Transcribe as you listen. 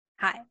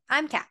Hi,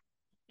 I'm Kat.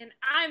 And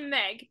I'm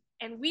Meg,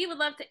 and we would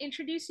love to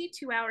introduce you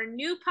to our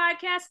new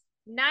podcast,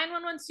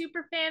 911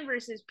 Superfan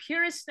versus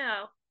Pure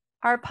Snow.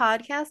 Our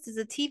podcast is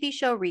a TV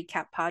show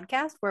recap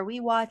podcast where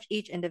we watch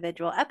each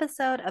individual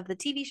episode of the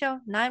TV show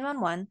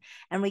 911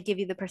 and we give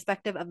you the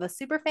perspective of a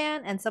super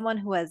fan and someone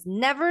who has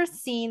never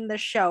seen the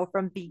show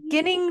from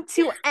beginning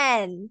to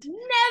end.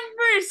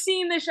 Never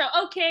seen the show.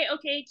 Okay,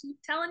 keep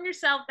telling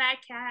yourself that,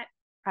 Kat.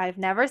 I've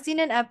never seen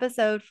an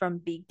episode from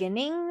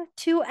beginning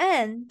to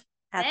end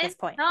at Then this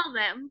point. tell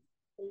them,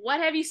 what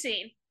have you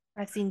seen?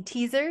 I've seen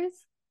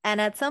teasers,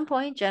 and at some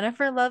point,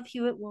 Jennifer Love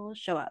Hewitt will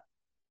show up.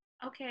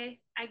 Okay,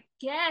 I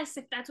guess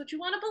if that's what you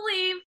want to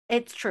believe.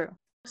 It's true.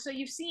 So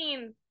you've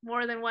seen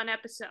more than one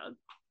episode.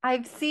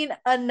 I've seen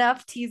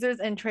enough teasers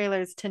and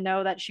trailers to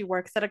know that she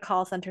works at a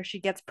call center, she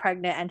gets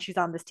pregnant, and she's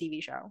on this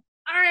TV show.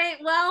 All right,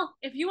 well,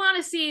 if you want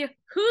to see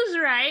who's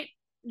right,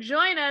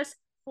 join us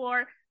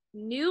for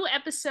new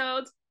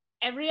episodes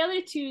every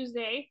other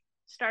Tuesday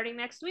starting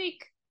next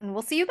week. And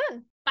we'll see you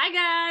then. Bye,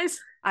 guys.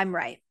 I'm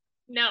right.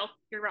 No,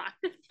 you're wrong.